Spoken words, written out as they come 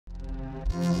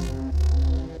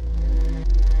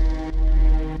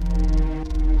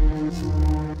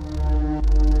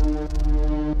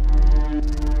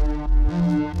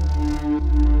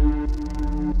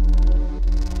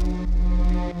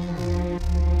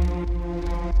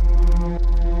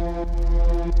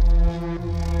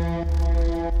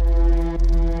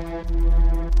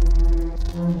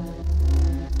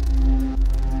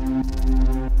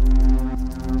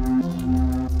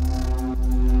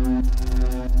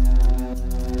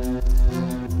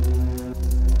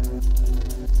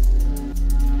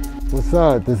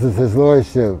What's up? This is His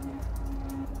Lordship.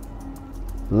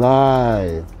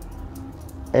 Live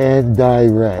and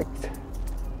direct.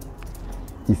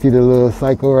 You see the little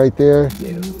cycle right there?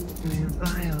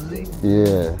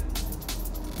 Yeah.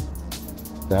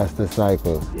 That's the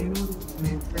cycle.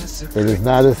 It is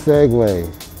not a Segway.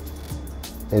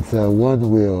 It's a one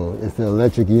wheel. It's an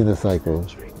electric unicycle.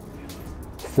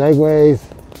 Segways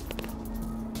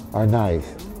are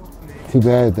nice. Too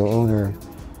bad the owner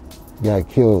got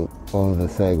killed on the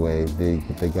Segway.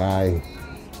 The guy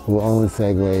who owned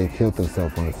Segway killed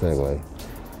himself on the Segway.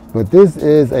 But this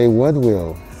is a one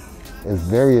wheel. It's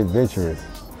very adventurous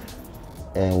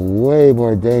and way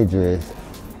more dangerous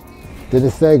than the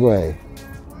Segway.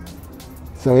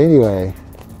 So anyway,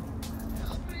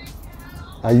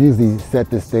 I usually set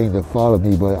this thing to follow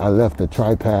me, but I left the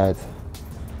tripods,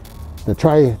 the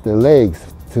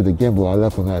legs to the gimbal. I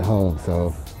left them at home,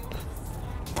 so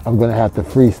I'm gonna have to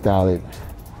freestyle it.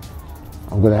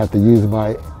 I'm gonna have to use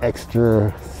my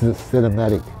extra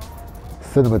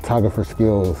cinematographer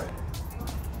skills.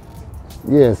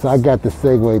 Yeah, so I got the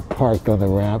Segway parked on the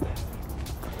ramp.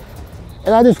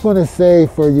 And I just want to say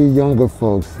for you younger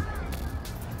folks,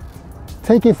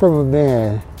 take it from a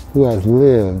man who has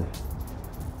lived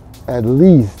at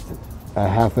least a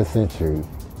half a century,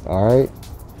 all right?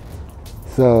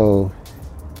 So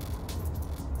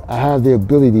I have the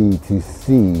ability to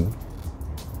see,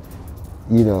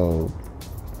 you know,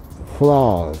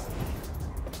 flaws.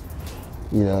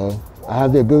 You know, I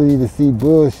have the ability to see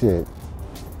bullshit.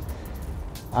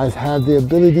 I have the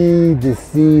ability to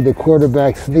see the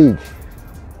quarterback sneak,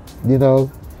 you know.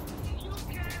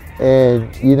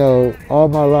 And, you know, all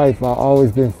my life I've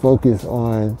always been focused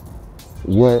on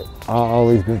what I've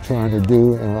always been trying to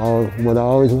do and what I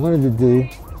always wanted to do.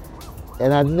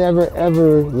 And I never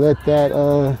ever let that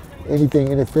anything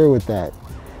interfere with that.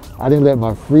 I didn't let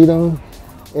my freedom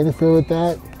interfere with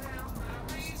that.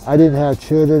 I didn't have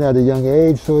children at a young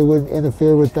age, so it wouldn't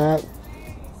interfere with that.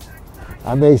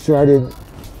 I made sure I didn't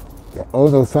owe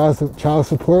no child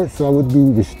support, so I wouldn't be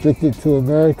restricted to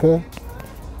America.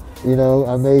 You know,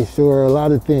 I made sure a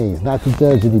lot of things, not to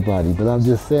judge anybody, but I'm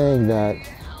just saying that,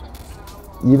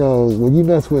 you know, when you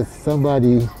mess with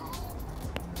somebody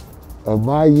of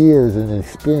my years and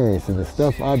experience and the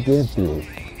stuff I've been through,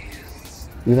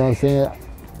 you know what I'm saying?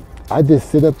 I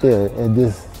just sit up there and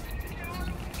just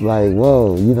like,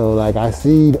 whoa, you know, like I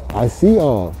see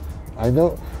all. I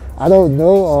don't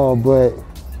know all, but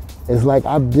it's like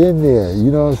I've been there,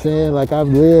 you know what I'm saying? Like I've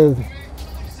lived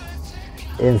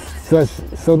in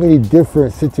so many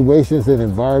different situations and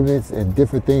environments and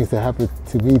different things that happen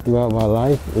to me throughout my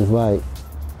life. It's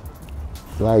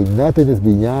like nothing is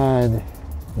beyond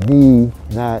me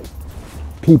not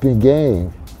peeping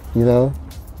game, you know?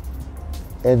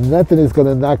 And nothing is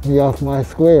gonna knock me off my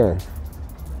square.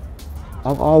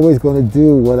 I'm always gonna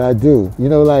do what I do. You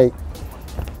know, like,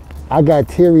 I got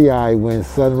teary-eyed when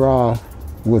Sun Ra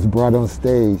was brought on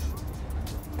stage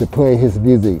to play his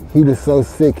music. He was so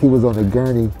sick, he was on a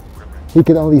gurney. He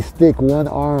could only stick one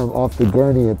arm off the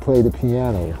gurney and play the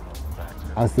piano.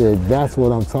 I said, that's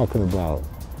what I'm talking about.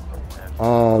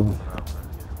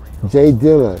 Jay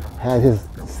Dilla had his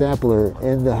sampler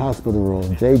in the hospital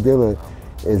room. Jay Dilla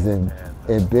is in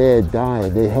bed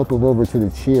dying. They help him over to the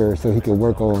chair so he can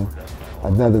work on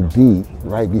another beat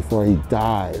right before he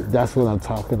died. That's what I'm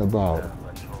talking about.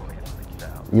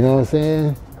 You know what I'm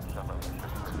saying?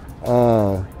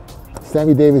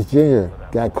 Sammy Davis Jr.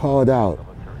 got called out.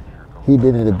 He'd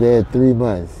been in the bed 3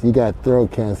 months. He got throat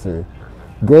cancer.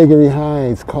 Gregory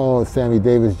Hines called Sammy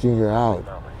Davis Jr. out.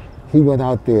 He went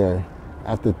out there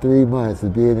after 3 months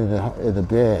of being in the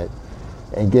bed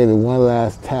and gave it one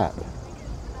last tap.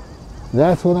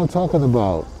 That's what I'm talking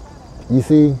about. You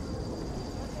see,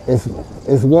 it's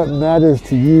what matters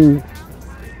to you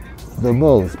the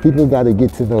most. People got to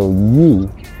get to know you.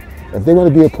 If they want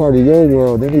to be a part of your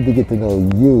world, they need to get to know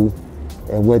you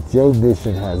and what your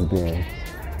mission has been.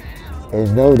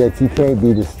 And know that you can't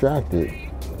be distracted.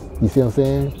 You see what I'm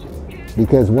saying?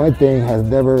 Because one thing has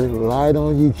never lied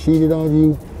on you, cheated on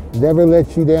you, never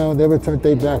let you down, never turned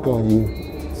their back on you.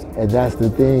 And that's the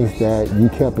things that you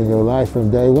kept in your life from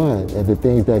day one, and the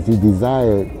things that you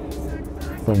desired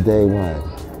from day one.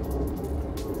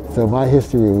 So my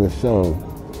history will show,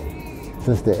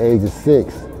 since the age of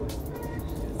 6,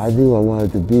 I knew I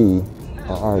wanted to be an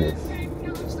artist.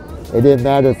 It didn't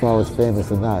matter if I was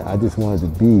famous or not, I just wanted to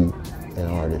be an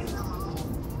artist.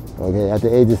 Okay, at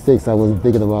the age of 6, I wasn't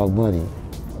thinking about money,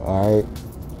 all right?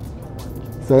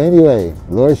 So anyway,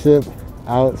 Lordship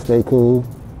out, stay cool,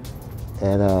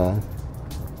 and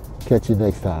catch you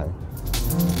next time.